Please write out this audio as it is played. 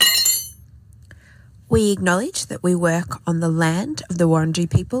We acknowledge that we work on the land of the Wurundjeri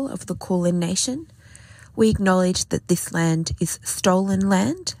people of the Kulin Nation. We acknowledge that this land is stolen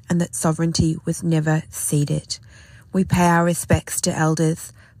land and that sovereignty was never ceded. We pay our respects to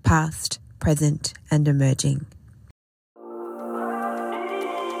elders, past, present and emerging.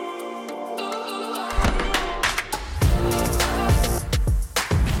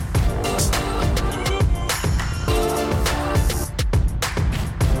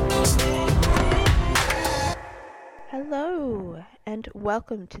 Hello, and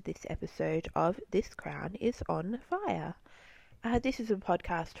welcome to this episode of This Crown is on Fire. This is a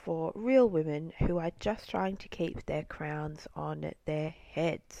podcast for real women who are just trying to keep their crowns on their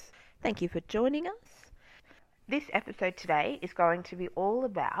heads. Thank you for joining us. This episode today is going to be all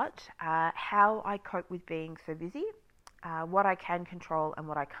about how I cope with being so busy, what I can control and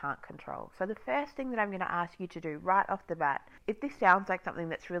what I can't control. So the first thing that I'm going to ask you to do right off the bat, if this sounds like something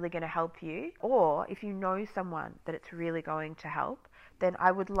that's really going to help you, or if you know someone that it's really going to help, then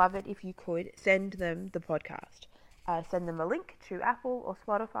I would love it if you could send them the podcast. Send them a link to Apple or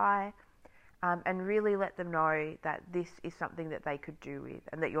Spotify, and really let them know that this is something that they could do with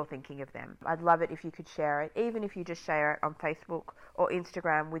and that you're thinking of them. I'd love it if you could share it, even if you just share it on Facebook or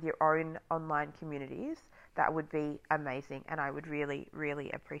Instagram with your own online communities. That would be amazing, and I would really, really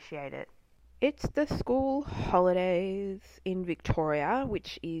appreciate it. It's the school holidays in Victoria,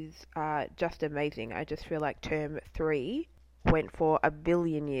 which is just amazing. I just feel like term 3 went for a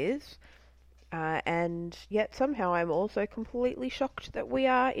billion years. And yet somehow I'm also completely shocked that we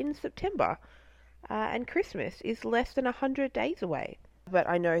are in September and Christmas is less than 100 days away. But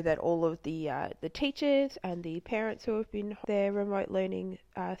I know that all of the teachers and the parents who have been there remote learning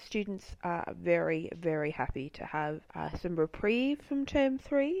students are very, very happy to have some reprieve from term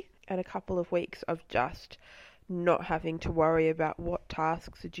 3 and a couple of weeks of just not having to worry about what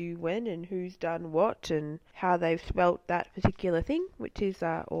tasks are due when and who's done what and how they've spelt that particular thing, which is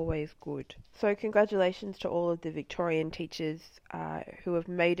always good. So congratulations to all of the Victorian teachers who have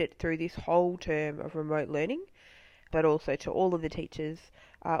made it through this whole term of remote learning, but also to all of the teachers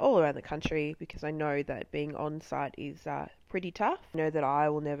all around the country, because I know that being on site is pretty tough. I know that I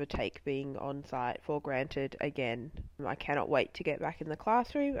will never take being on site for granted again. I cannot wait to get back in the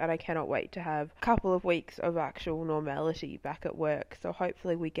classroom, and I cannot wait to have a couple of weeks of actual normality back at work. So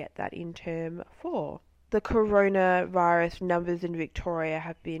hopefully we get that in term 4. The coronavirus numbers in Victoria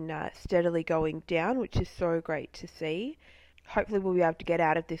have been steadily going down, which is so great to see. Hopefully we'll be able to get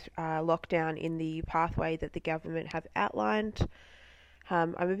out of this lockdown in the pathway that the government have outlined.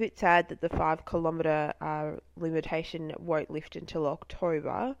 I'm a bit sad that the 5 kilometre limitation won't lift until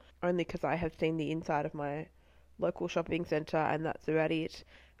October, only because I have seen the inside of my local shopping centre and that's about it.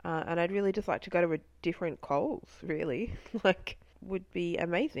 And I'd really just like to go to a different Coles, really. Would be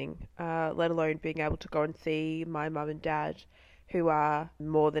amazing, let alone being able to go and see my mum and dad, who are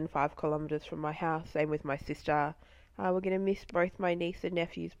more than 5 kilometres from my house. Same with my sister. We're going to miss both my niece and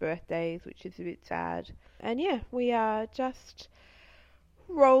nephew's birthdays, which is a bit sad. And yeah, we are just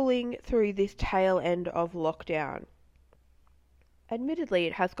rolling through this tail end of lockdown. Admittedly,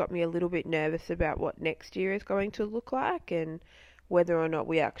 it has got me a little bit nervous about what next year is going to look like and whether or not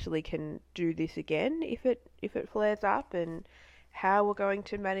we actually can do this again if it flares up, and how we're going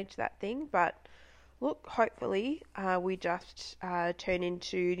to manage that thing. But look, hopefully we just turn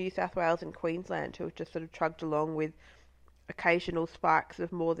into New South Wales and Queensland, who have just sort of trugged along with occasional spikes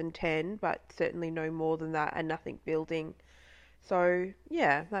of more than 10, but certainly no more than that, and nothing building. So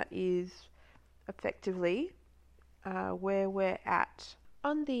yeah, that is effectively where we're at.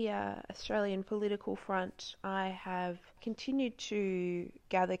 On the Australian political front, I have continued to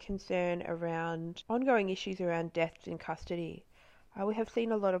gather concern around ongoing issues around deaths in custody. We have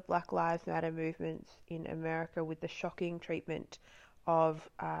seen a lot of Black Lives Matter movements in America with the shocking treatment of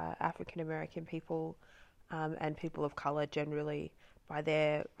African American people and people of colour generally by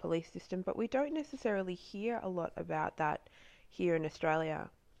their police system, but we don't necessarily hear a lot about that here in Australia.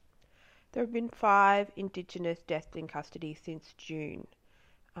 There have been 5 Indigenous deaths in custody since June,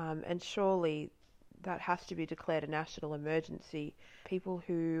 and surely that has to be declared a national emergency. People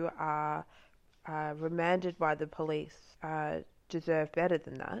who are remanded by the police deserve better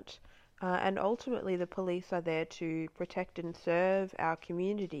than that, and ultimately the police are there to protect and serve our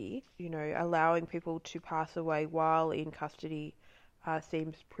community. Allowing people to pass away while in custody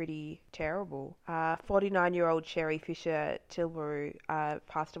seems pretty terrible. 49-year-old Sherry Fisher Tilbury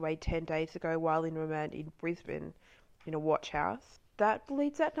passed away 10 days ago while in remand in Brisbane in a watch house. That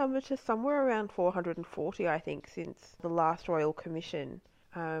leads that number to somewhere around 440, I think, since the last Royal Commission.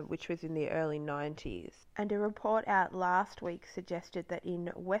 which was in the early 90s. And a report out last week suggested that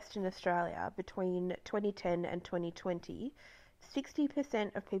in Western Australia, between 2010 and 2020,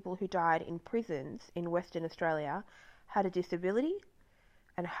 60% of people who died in prisons in Western Australia had a disability,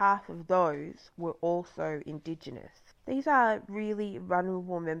 and half of those were also Indigenous. These are really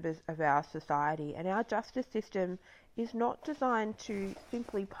vulnerable members of our society, and our justice system is not designed to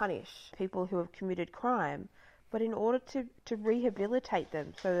simply punish people who have committed crime, but in order to rehabilitate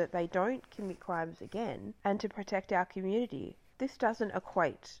them so that they don't commit crimes again and to protect our community. This doesn't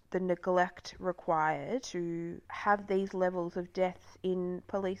equate the neglect required to have these levels of deaths in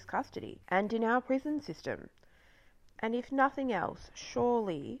police custody and in our prison system. And if nothing else,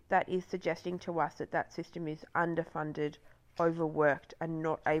 surely that is suggesting to us that that system is underfunded, overworked, and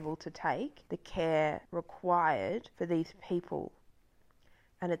not able to take the care required for these people.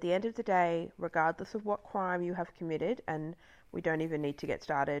 And at the end of the day, regardless of what crime you have committed, and we don't even need to get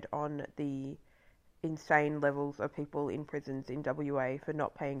started on the insane levels of people in prisons in WA for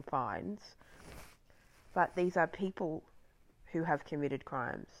not paying fines, but these are people who have committed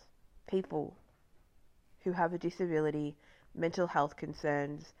crimes. People who have a disability, mental health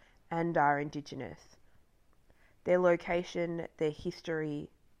concerns, and are Indigenous. Their location, their history,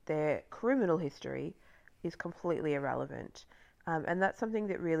 their criminal history is completely irrelevant. And that's something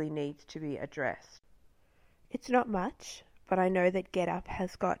that really needs to be addressed. It's not much, but I know that GetUp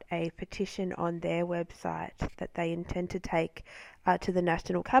has got a petition on their website that they intend to take to the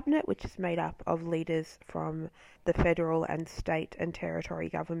National Cabinet, which is made up of leaders from the federal and state and territory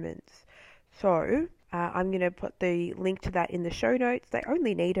governments. So I'm going to put the link to that in the show notes. They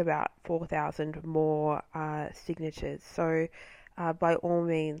only need about 4,000 more signatures. So by all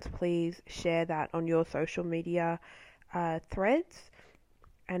means, please share that on your social media threads.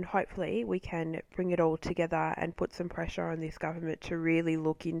 And hopefully we can bring it all together and put some pressure on this government to really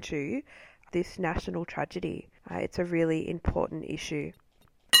look into this national tragedy. It's a really important issue.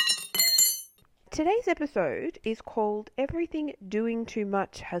 Today's episode is called Everything Doing Too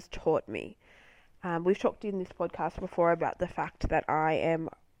Much Has Taught Me. We've talked in this podcast before about the fact that I am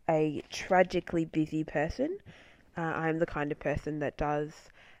a tragically busy person. I'm the kind of person that does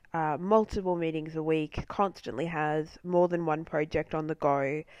multiple meetings a week, constantly has more than one project on the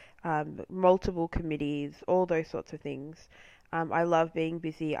go, multiple committees, all those sorts of things. I love being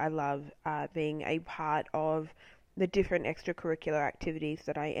busy. I love being a part of the different extracurricular activities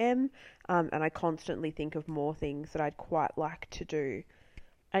that I am, and I constantly think of more things that I'd quite like to do.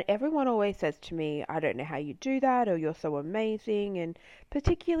 And everyone always says to me, I don't know how you do that, or you're so amazing. And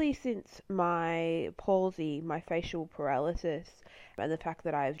particularly since my palsy, my facial paralysis, and the fact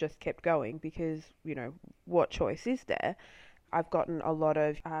that I've just kept going because, what choice is there? I've gotten a lot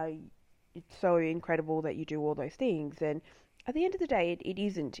of, it's so incredible that you do all those things. And at the end of the day, it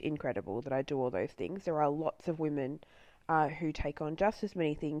isn't incredible that I do all those things. There are lots of women who take on just as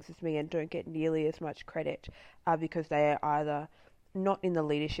many things as me and don't get nearly as much credit because they are either not in the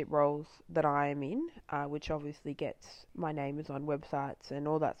leadership roles that I am in, which obviously gets my name is on websites and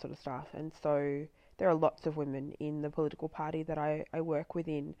all that sort of stuff. And so there are lots of women in the political party that I work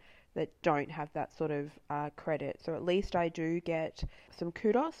within that don't have that sort of credit. So at least I do get some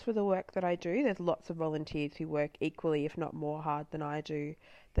kudos for the work that I do. There's lots of volunteers who work equally, if not more hard than I do,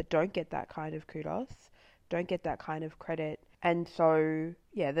 that don't get that kind of kudos, don't get that kind of credit. And so,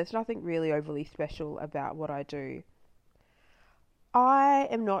 yeah, there's nothing really overly special about what I do. I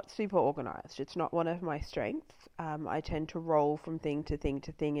am not super organised. It's not one of my strengths. I tend to roll from thing to thing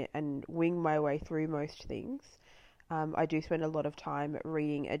to thing and wing my way through most things. I do spend a lot of time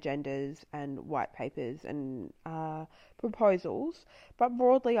reading agendas and white papers and proposals, but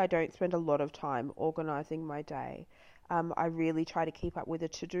broadly I don't spend a lot of time organising my day. I really try to keep up with a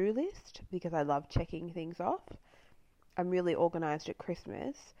to-do list because I love checking things off. I'm really organised at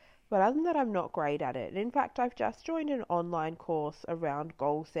Christmas. But other than that, I'm not great at it. And in fact, I've just joined an online course around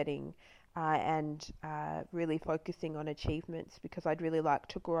goal setting and really focusing on achievements because I'd really like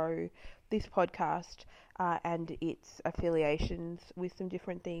to grow this podcast and its affiliations with some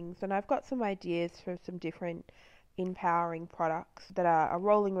different things. And I've got some ideas for some different empowering products that are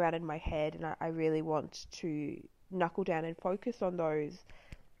rolling around in my head, and I really want to knuckle down and focus on those.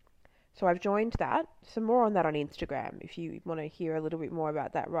 So I've joined that. Some more on that on Instagram. If you want to hear a little bit more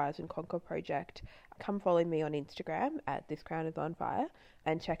about that Rise and Conquer project, come follow me on Instagram at This Crown is on Fire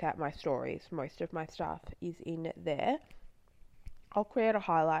and check out my stories. Most of my stuff is in there. I'll create a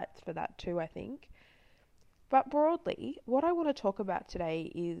highlights for that too, I think. But broadly, what I want to talk about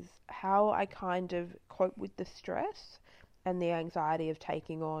today is how I kind of cope with the stress and the anxiety of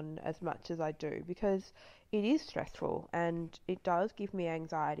taking on as much as I do, because it is stressful and it does give me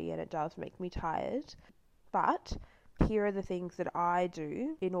anxiety and it does make me tired. But here are the things that I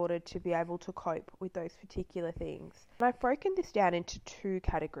do in order to be able to cope with those particular things. And I've broken this down into two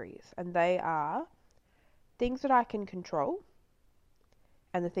categories, and they are things that I can control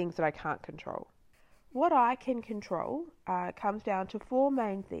and the things that I can't control. What I can control comes down to four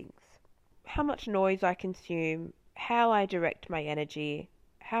main things: how much noise I consume, how I direct my energy,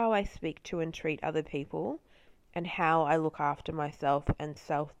 how I speak to and treat other people, and how I look after myself and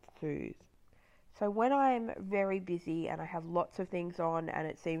self-soothe. So when I'm very busy and I have lots of things on and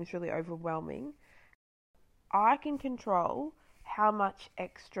it seems really overwhelming, I can control how much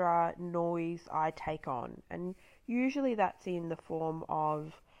extra noise I take on. And usually that's in the form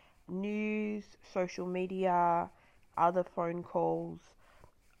of news, social media, other phone calls.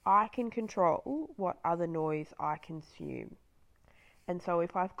 I can control what other noise I consume. And so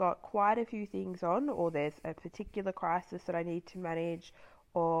if I've got quite a few things on, or there's a particular crisis that I need to manage,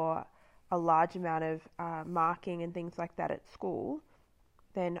 or a large amount of marking and things like that at school,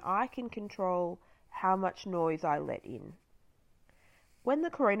 then I can control how much noise I let in. When the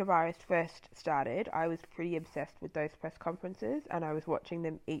coronavirus first started, I was pretty obsessed with those press conferences and I was watching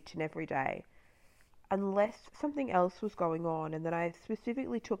them each and every day, unless something else was going on. And then I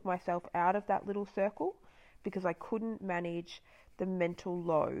specifically took myself out of that little circle because I couldn't manage the mental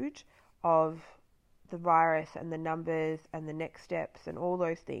load of the virus and the numbers and the next steps and all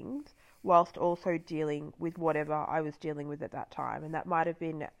those things, whilst also dealing with whatever I was dealing with at that time. And that might have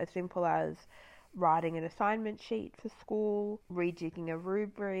been as simple as writing an assignment sheet for school, rejigging a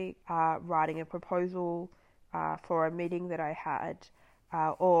rubric, writing a proposal for a meeting that I had,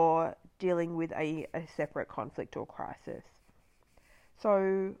 or dealing with a separate conflict or crisis.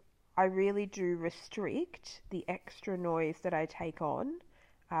 So I really do restrict the extra noise that I take on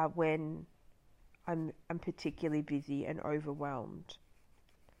when I'm particularly busy and overwhelmed.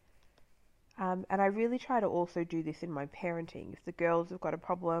 And I really try to also do this in my parenting. If the girls have got a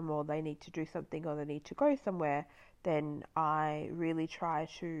problem or they need to do something or they need to go somewhere, then I really try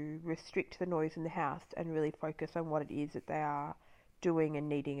to restrict the noise in the house and really focus on what it is that they are doing and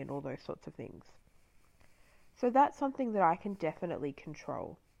needing and all those sorts of things. So that's something that I can definitely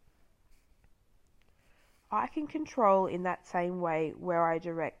control. I can control in that same way where I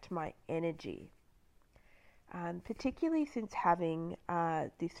direct my energy. Particularly since having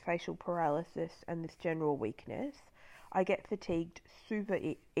this facial paralysis and this general weakness, I get fatigued super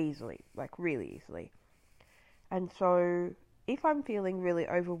easily, like really easily. And so if I'm feeling really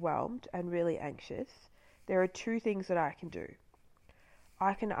overwhelmed and really anxious, there are two things that I can do.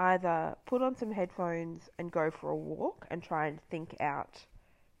 I can either put on some headphones and go for a walk and try and think out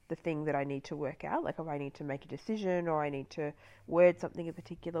the thing that I need to work out, like if I need to make a decision or I need to word something a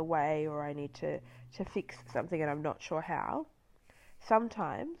particular way or I need to fix something and I'm not sure how.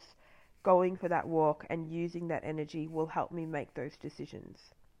 Sometimes going for that walk and using that energy will help me make those decisions.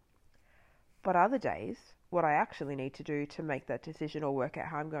 But other days, what I actually need to do to make that decision or work out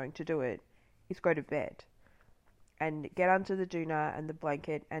how I'm going to do it is go to bed and get under the doona and the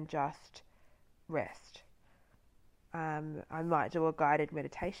blanket and just rest. I might do a guided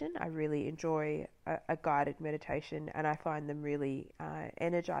meditation. I really enjoy a guided meditation and I find them really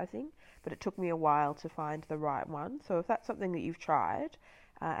energizing, but it took me a while to find the right one. So if that's something that you've tried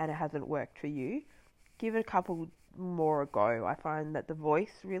and it hasn't worked for you, give it a couple more a go. I find that the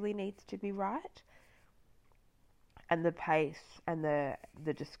voice really needs to be right, and the pace and the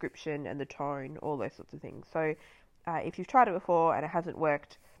description and the tone, all those sorts of things. So if you've tried it before and it hasn't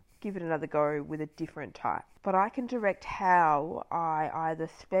worked, give it another go with a different type. But I can direct how I either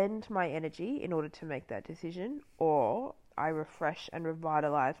spend my energy in order to make that decision, or I refresh and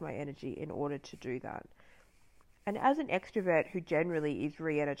revitalize my energy in order to do that. And as an extrovert who generally is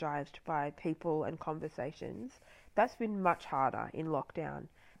re-energized by people and conversations, that's been much harder in lockdown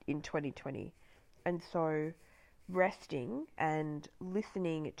in 2020. And so resting and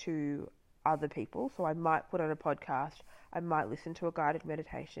listening to other people, so I might put on a podcast, I might listen to a guided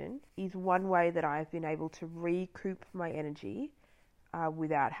meditation, is one way that I've been able to recoup my energy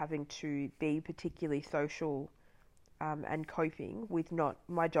without having to be particularly social and coping with not,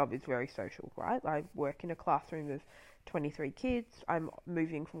 my job is very social, right? I work in a classroom of 23 kids, I'm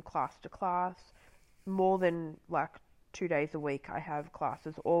moving from class to class, more than like 2 days a week I have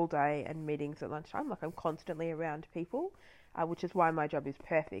classes all day and meetings at lunchtime, like I'm constantly around people, which is why my job is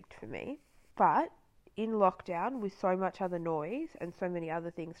perfect for me. But in lockdown, with so much other noise and so many other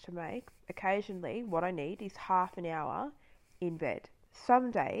things to make, occasionally what I need is half an hour in bed.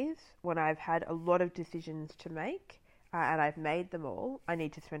 Some days when I've had a lot of decisions to make, and I've made them all, I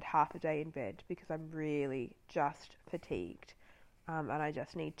need to spend half a day in bed because I'm really just fatigued. And I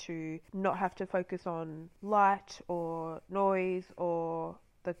just need to not have to focus on light or noise or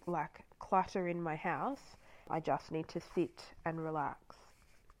the clutter in my house. I just need to sit and relax.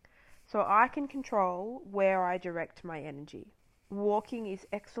 So I can control where I direct my energy. Walking is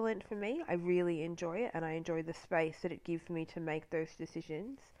excellent for me. I really enjoy it, and I enjoy the space that it gives me to make those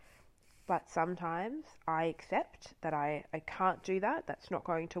decisions. But sometimes I accept that I can't do that, that's not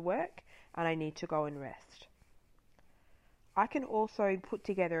going to work, and I need to go and rest. I can also put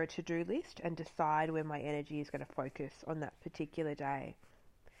together a to-do list and decide where my energy is going to focus on that particular day.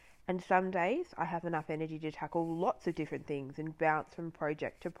 And some days I have enough energy to tackle lots of different things and bounce from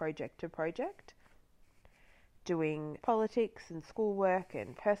project to project to project, doing politics and schoolwork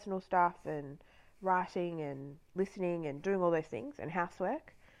and personal stuff and writing and listening and doing all those things and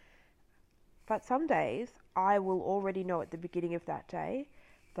housework. But some days I will already know at the beginning of that day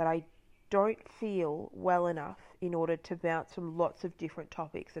that I don't feel well enough in order to bounce from lots of different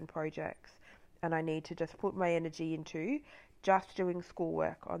topics and projects, and I need to just put my energy into just doing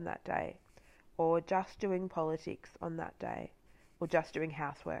schoolwork on that day, or just doing politics on that day, or just doing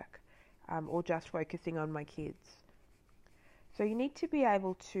housework, or just focusing on my kids. So you need to be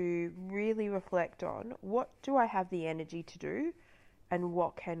able to really reflect on, what do I have the energy to do and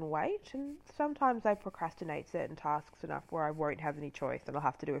what can wait? And sometimes I procrastinate certain tasks enough where I won't have any choice and I'll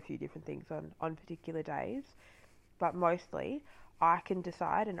have to do a few different things on particular days. But mostly I can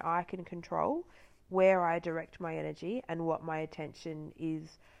decide and I can control where I direct my energy and what my attention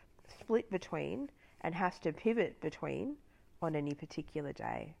is split between and has to pivot between on any particular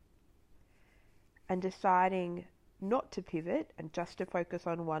day. And deciding not to pivot and just to focus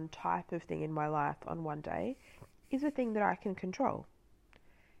on one type of thing in my life on one day is a thing that I can control.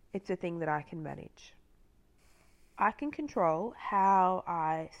 It's a thing that I can manage. I can control how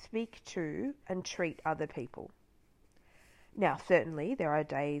I speak to and treat other people. Now, certainly there are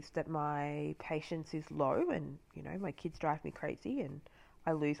days that my patience is low and, my kids drive me crazy and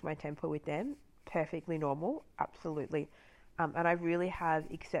I lose my temper with them. Perfectly normal, absolutely. And I really have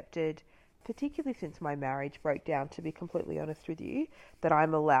accepted, particularly since my marriage broke down, to be completely honest with you, that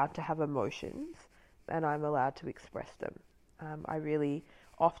I'm allowed to have emotions and I'm allowed to express them. I really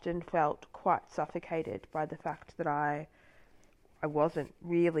often felt quite suffocated by the fact that I wasn't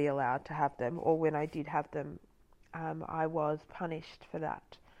really allowed to have them, or when I did have them, I was punished for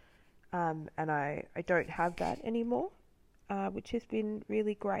that. And I don't have that anymore, which has been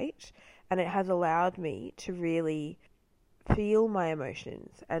really great, and it has allowed me to really feel my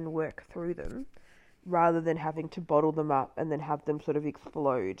emotions and work through them rather than having to bottle them up and then have them sort of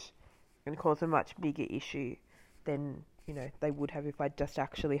explode and cause a much bigger issue than they would have if I just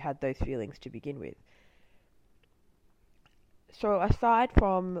actually had those feelings to begin with. So aside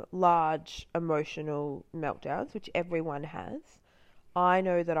from large emotional meltdowns, which everyone has, I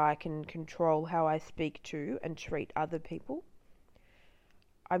know that I can control how I speak to and treat other people.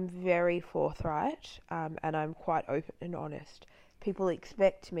 I'm very forthright, and I'm quite open and honest. People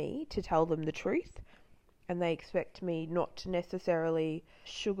expect me to tell them the truth, and they expect me not to necessarily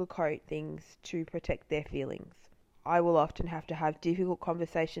sugarcoat things to protect their feelings. I will often have to have difficult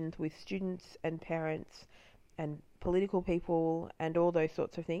conversations with students and parents and political people and all those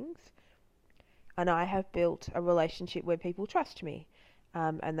sorts of things. And I have built a relationship where people trust me,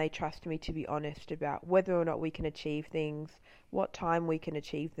 and they trust me to be honest about whether or not we can achieve things, what time we can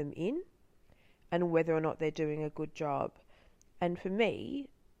achieve them in, and whether or not they're doing a good job. And for me,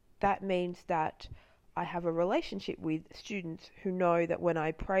 that means that I have a relationship with students who know that when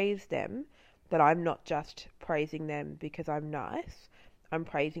I praise them, that I'm not just praising them because I'm nice, I'm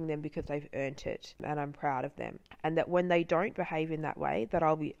praising them because they've earned it and I'm proud of them. And that when they don't behave in that way, that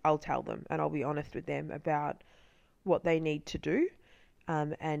I'll tell them and I'll be honest with them about what they need to do,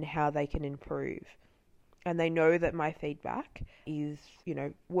 and how they can improve. And they know that my feedback is,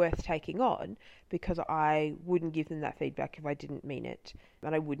 worth taking on, because I wouldn't give them that feedback if I didn't mean it.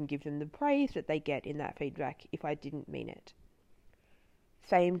 And I wouldn't give them the praise that they get in that feedback if I didn't mean it.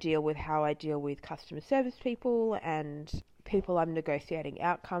 Same deal with how I deal with customer service people and people I'm negotiating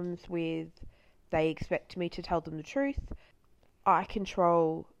outcomes with. They expect me to tell them the truth. I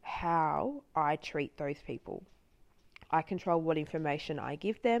control how I treat those people. I control what information I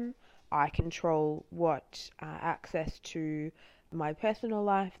give them. I control what access to my personal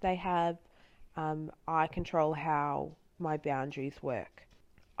life they have. I control how my boundaries work.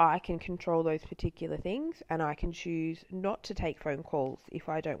 I can control those particular things, and I can choose not to take phone calls if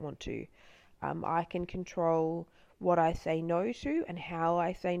I don't want to. I can control what I say no to and how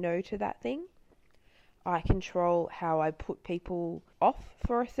I say no to that thing. I control how I put people off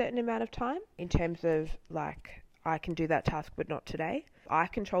for a certain amount of time in terms of like, I can do that task but not today. I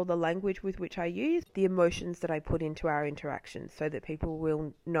control the language with which I use, the emotions that I put into our interactions so that people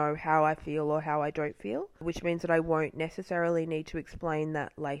will know how I feel or how I don't feel, which means that I won't necessarily need to explain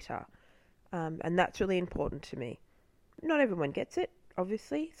that later. And that's really important to me. Not everyone gets it,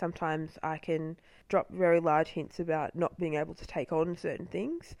 obviously. Sometimes I can drop very large hints about not being able to take on certain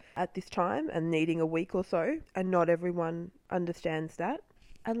things at this time and needing a week or so, and not everyone understands that.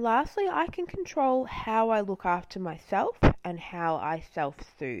 And lastly, I can control how I look after myself and how I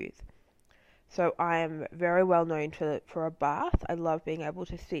self-soothe. So I am very well known for a bath. I love being able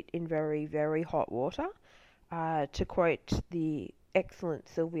to sit in very, very hot water. To quote the excellent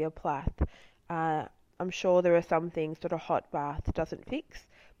Sylvia Plath, I'm sure there are some things that a hot bath doesn't fix,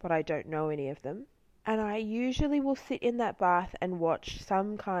 but I don't know any of them. And I usually will sit in that bath and watch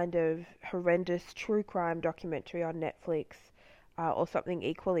some kind of horrendous true crime documentary on Netflix, or something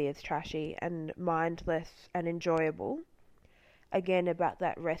equally as trashy and mindless and enjoyable. Again, about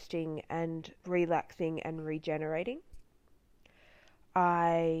that resting and relaxing and regenerating.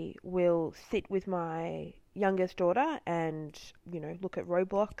 I will sit with my youngest daughter and, look at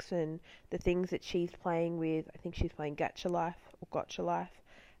Roblox and the things that she's playing with. I think she's playing Gacha Life or Gotcha Life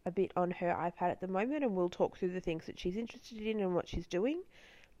a bit on her iPad at the moment, and we'll talk through the things that she's interested in and what she's doing,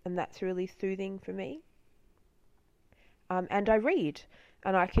 and that's really soothing for me. And I read,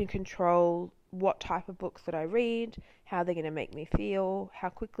 and I can control what type of books that I read, how they're going to make me feel, how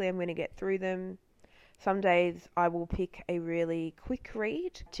quickly I'm going to get through them. Some days I will pick a really quick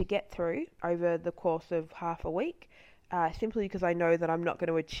read to get through over the course of half a week, simply because I know that I'm not going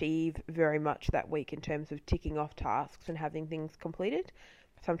to achieve very much that week in terms of ticking off tasks and having things completed.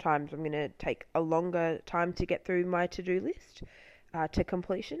 Sometimes I'm going to take a longer time to get through my to-do list to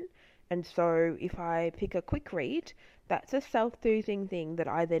completion. And so if I pick a quick read, that's a self-soothing thing that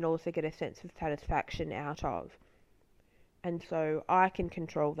I then also get a sense of satisfaction out of. And so I can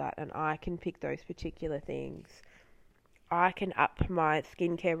control that, and I can pick those particular things. I can up my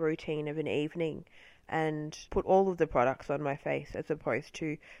skincare routine of an evening and put all of the products on my face as opposed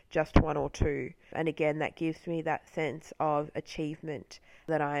to just one or two. And again, that gives me that sense of achievement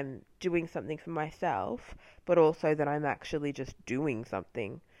that I'm doing something for myself, but also that I'm actually just doing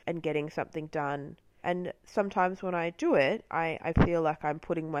something and getting something done. And sometimes when I do it, I feel like I'm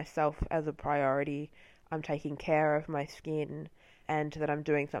putting myself as a priority. I'm taking care of my skin, and that I'm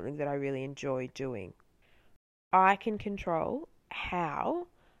doing something that I really enjoy doing. I can control how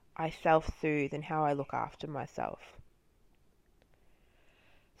I self-soothe and how I look after myself.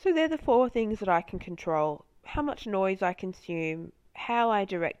 So they're the 4 things that I can control: how much noise I consume, how I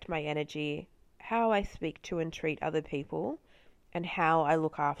direct my energy, how I speak to and treat other people, and how I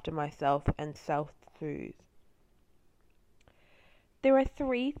look after myself and self-soothe. There are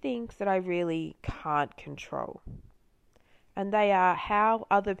 3 things that I really can't control, and they are how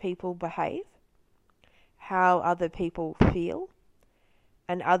other people behave, how other people feel,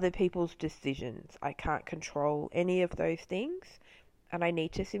 and other people's decisions. I can't control any of those things, and I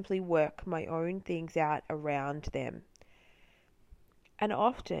need to simply work my own things out around them. And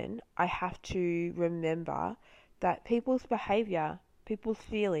often I have to remember that people's behaviour, people's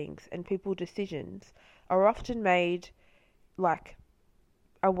feelings, and people's decisions are often made like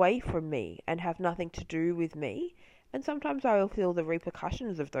away from me and have nothing to do with me. And sometimes I will feel the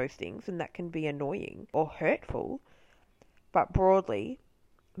repercussions of those things, and that can be annoying or hurtful. But broadly,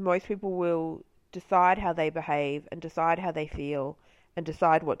 most people will decide how they behave and decide how they feel and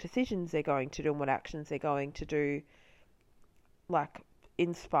decide what decisions they're going to do and what actions they're going to do, like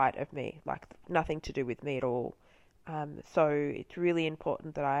in spite of me, like nothing to do with me at all. So it's really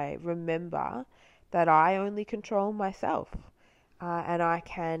important that I remember that I only control myself. And I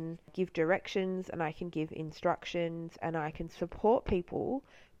can give directions, and I can give instructions, and I can support people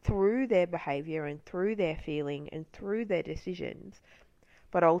through their behaviour and through their feeling and through their decisions.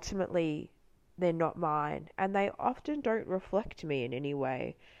 But ultimately, they're not mine, and they often don't reflect me in any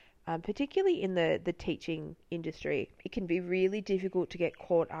way. Particularly in the teaching industry, it can be really difficult to get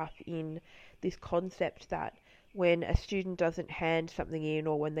caught up in this concept that when a student doesn't hand something in,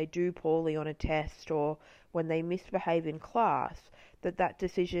 or when they do poorly on a test, or when they misbehave in class, that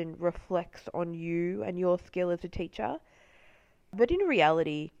decision reflects on you and your skill as a teacher. But in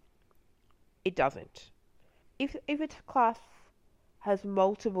reality, it doesn't. If a class has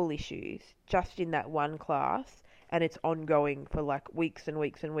multiple issues just in that one class, and it's ongoing for like weeks and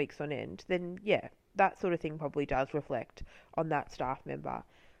weeks and weeks on end, then yeah, that sort of thing probably does reflect on that staff member.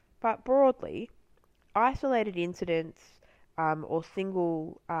 But broadly, isolated incidents or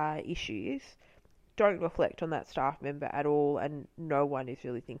single issues don't reflect on that staff member at all, and no one is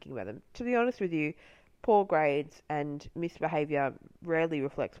really thinking about them. To be honest with you, poor grades and misbehaviour rarely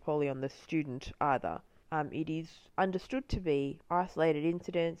reflects poorly on the student either. It is understood to be isolated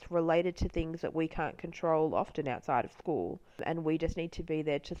incidents related to things that we can't control, often outside of school, and we just need to be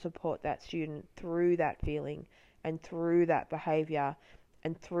there to support that student through that feeling and through that behaviour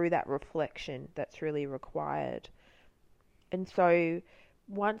and through that reflection that's really required. And so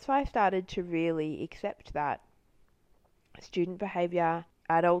once I started to really accept that student behaviour,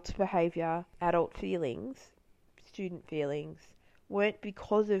 adult feelings, student feelings weren't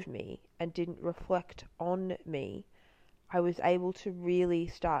because of me and didn't reflect on me, I was able to really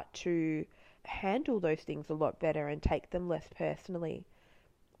start to handle those things a lot better and take them less personally.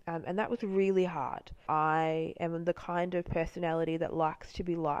 And that was really hard. I am the kind of personality that likes to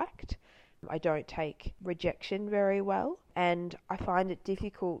be liked. I don't take rejection very well, and I find it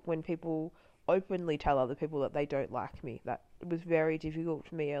difficult when people openly tell other people that they don't like me. That was very difficult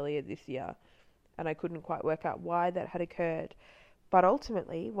for me earlier this year, and I couldn't quite work out why that had occurred. But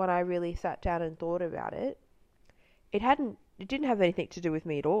ultimately, when I really sat down and thought about it, it didn't have anything to do with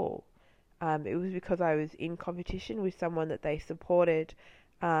me at all. It was because I was in competition with someone that they supported,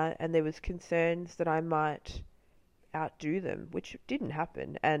 and there was concerns that I might outdo them, which didn't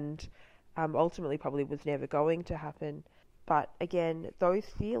happen, and ultimately probably was never going to happen. But again, those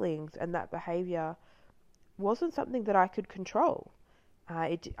feelings and that behaviour wasn't something that I could control.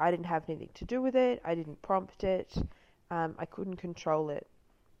 I didn't have anything to do with it. I didn't prompt it. I couldn't control it.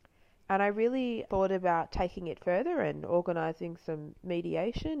 And I really thought about taking it further and organising some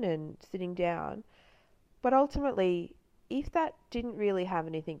mediation and sitting down. But ultimately, if that didn't really have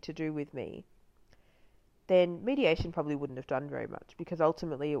anything to do with me, then mediation probably wouldn't have done very much, because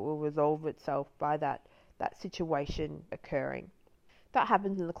ultimately it will resolve itself by that situation occurring. That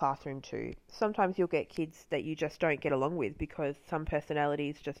happens in the classroom too. Sometimes you'll get kids that you just don't get along with because some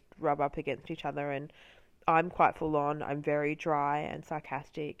personalities just rub up against each other, and I'm quite full on, I'm very dry and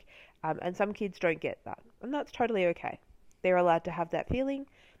sarcastic, and some kids don't get that, and that's totally okay. They're allowed to have that feeling,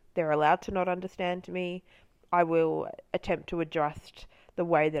 they're allowed to not understand me. I will attempt to adjust the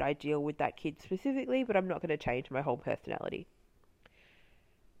way that I deal with that kid specifically, but I'm not going to change my whole personality.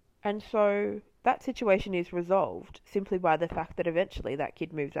 And so that situation is resolved simply by the fact that eventually that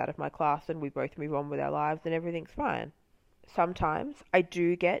kid moves out of my class and we both move on with our lives and everything's fine. Sometimes I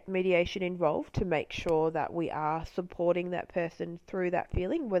do get mediation involved to make sure that we are supporting that person through that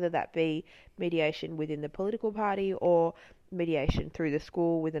feeling, whether that be mediation within the political party or mediation through the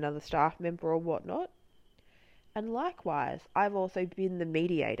school with another staff member or whatnot. And likewise, I've also been the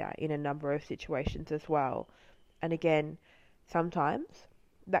mediator in a number of situations as well. And again, sometimes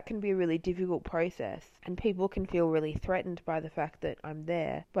that can be a really difficult process and people can feel really threatened by the fact that I'm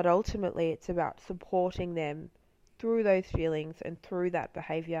there. But ultimately, it's about supporting them through those feelings and through that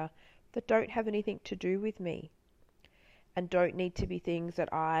behaviour that don't have anything to do with me and don't need to be things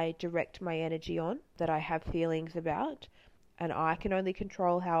that I direct my energy on, that I have feelings about. And I can only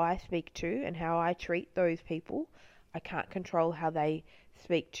control how I speak to and how I treat those people. I can't control how they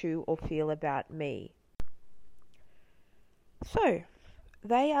speak to or feel about me. So,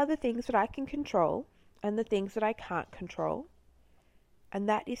 they are the things that I can control and the things that I can't control. And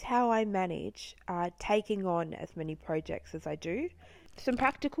that is how I manage taking on as many projects as I do. Some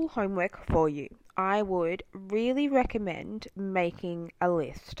practical homework for you. I would really recommend making a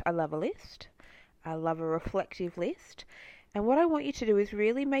list. I love a list. I love a reflective list. And what I want you to do is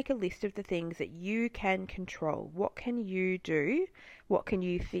really make a list of the things that you can control. What can you do? What can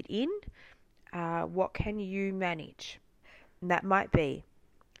you fit in? What can you manage? And that might be,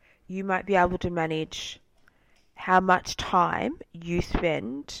 you might be able to manage how much time you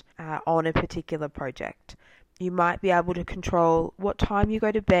spend on a particular project. You might be able to control what time you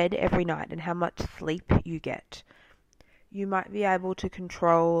go to bed every night and how much sleep you get. You might be able to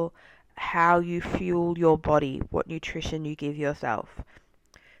control how you fuel your body, what nutrition you give yourself.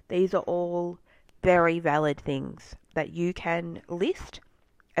 These are all very valid things that you can list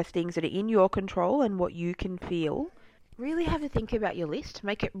as things that are in your control and what you can feel. Really have a think about your list.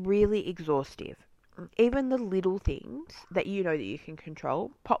 Make it really exhaustive. Even the little things that you know that you can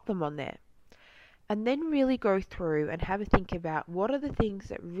control, pop them on there. And then really go through and have a think about what are the things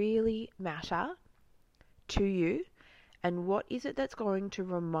that really matter to you, and what is it that's going to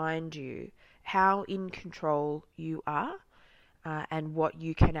remind you how in control you are and what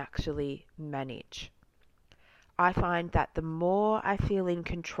you can actually manage. I find that the more I feel in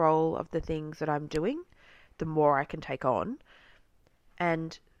control of the things that I'm doing, the more I can take on,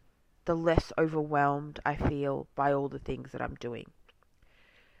 and the less overwhelmed I feel by all the things that I'm doing.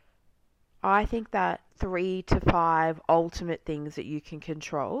 I think that 3 to 5 ultimate things that you can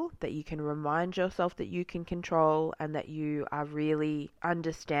control, that you can remind yourself that you can control, and that you are really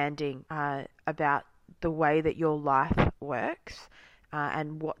understanding about the way that your life works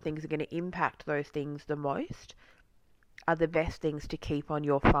and what things are going to impact those things the most, are the best things to keep on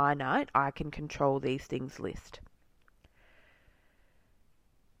your finite I can control these things list.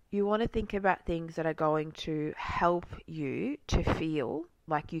 You want to think about things that are going to help you to feel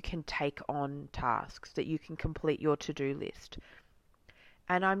like you can take on tasks, that you can complete your to-do list.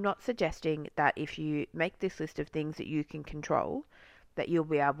 And I'm not suggesting that if you make this list of things that you can control, that you'll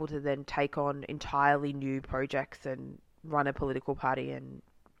be able to then take on entirely new projects and run a political party and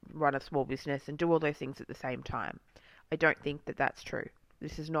run a small business and do all those things at the same time. I don't think that that's true.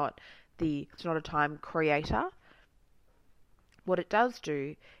 It's not a time creator. What it does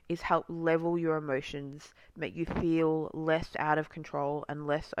do is help level your emotions, make you feel less out of control and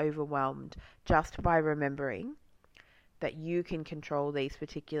less overwhelmed just by remembering that you can control these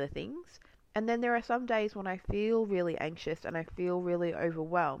particular things. And then there are some days when I feel really anxious and I feel really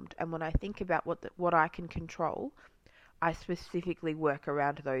overwhelmed, and when I think about what I can control, I specifically work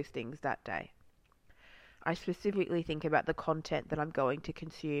around those things that day. I specifically think about the content that I'm going to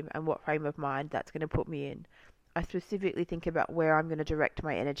consume and what frame of mind that's going to put me in. I specifically think about where I'm going to direct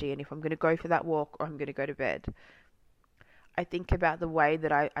my energy and if I'm going to go for that walk or I'm going to go to bed. I think about the way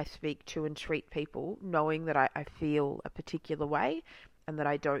that I speak to and treat people, knowing that I feel a particular way and that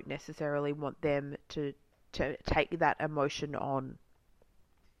I don't necessarily want them to take that emotion on.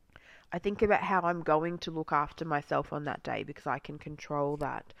 I think about how I'm going to look after myself on that day because I can control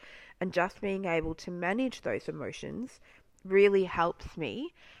that. And just being able to manage those emotions really helps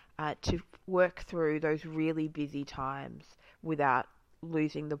me to work through those really busy times without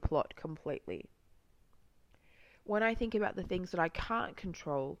losing the plot completely. When I think about the things that I can't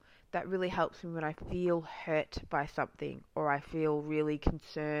control, that really helps me when I feel hurt by something or I feel really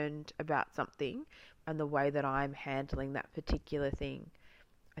concerned about something and the way that I'm handling that particular thing.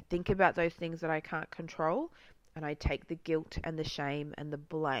 I think about those things that I can't control and I take the guilt and the shame and the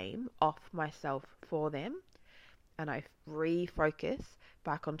blame off myself for them, and I refocus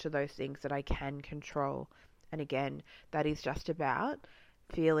back onto those things that I can control. And again, that is just about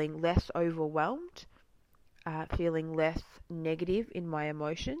feeling less overwhelmed, feeling less negative in my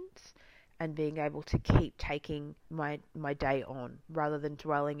emotions, and being able to keep taking my day on rather than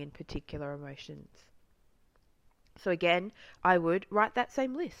dwelling in particular emotions. So again, I would write that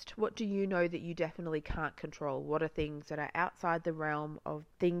same list. What do you know that you definitely can't control? What are things that are outside the realm of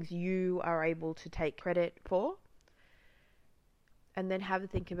things you are able to take credit for? And then have a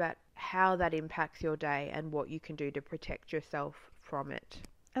think about how that impacts your day and what you can do to protect yourself from it.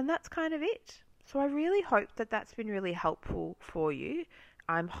 And that's kind of it. So I really hope that that's been really helpful for you.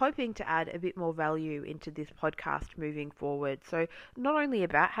 I'm hoping to add a bit more value into this podcast moving forward. So not only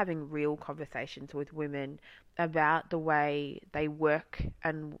about having real conversations with women about the way they work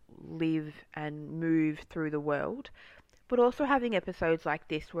and live and move through the world, but also having episodes like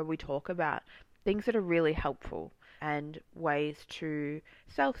this where we talk about things that are really helpful and ways to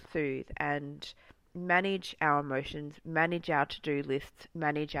self-soothe and manage our emotions, manage our to-do lists,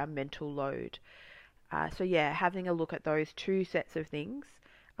 manage our mental load. So yeah, having a look at those 2 sets of things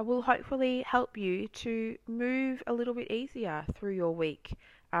will hopefully help you to move a little bit easier through your week,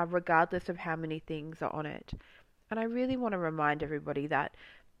 regardless of how many things are on it. And I really want to remind everybody that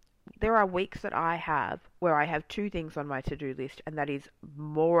there are weeks that I have where I have 2 things on my to-do list, and that is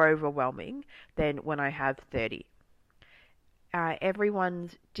more overwhelming than when I have 30.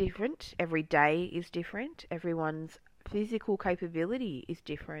 Everyone's different. Every day is different. Everyone's physical capability is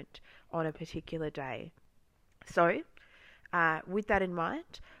different on a particular day. So, with that in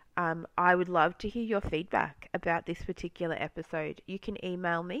mind, I would love to hear your feedback about this particular episode. You can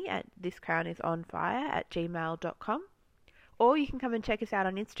email me at thiscrownisonfire@gmail.com, or you can come and check us out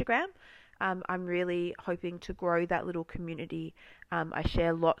on Instagram. I'm really hoping to grow that little community. I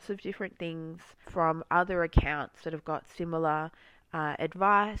share lots of different things from other accounts that have got similar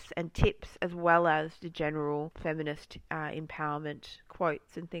advice and tips, as well as the general feminist empowerment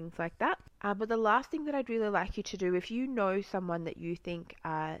quotes and things like that. But the last thing that I'd really like you to do, if you know someone that you think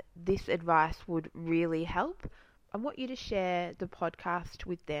this advice would really help, I want you to share the podcast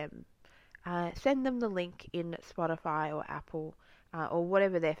with them. Send them the link in Spotify or Apple or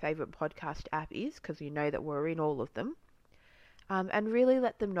whatever their favourite podcast app is, because you know that we're in all of them. And really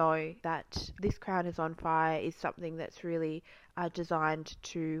let them know that This Crown is on Fire is something that's really designed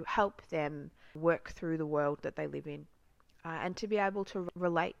to help them work through the world that they live in and to be able to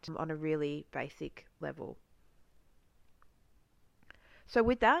relate on a really basic level. So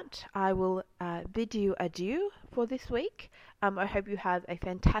with that, I will bid you adieu for this week. I hope you have a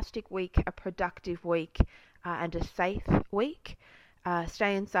fantastic week, a productive week, and a safe week.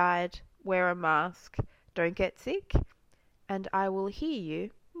 Stay inside, wear a mask, don't get sick, and I will hear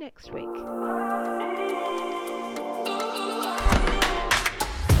you next week.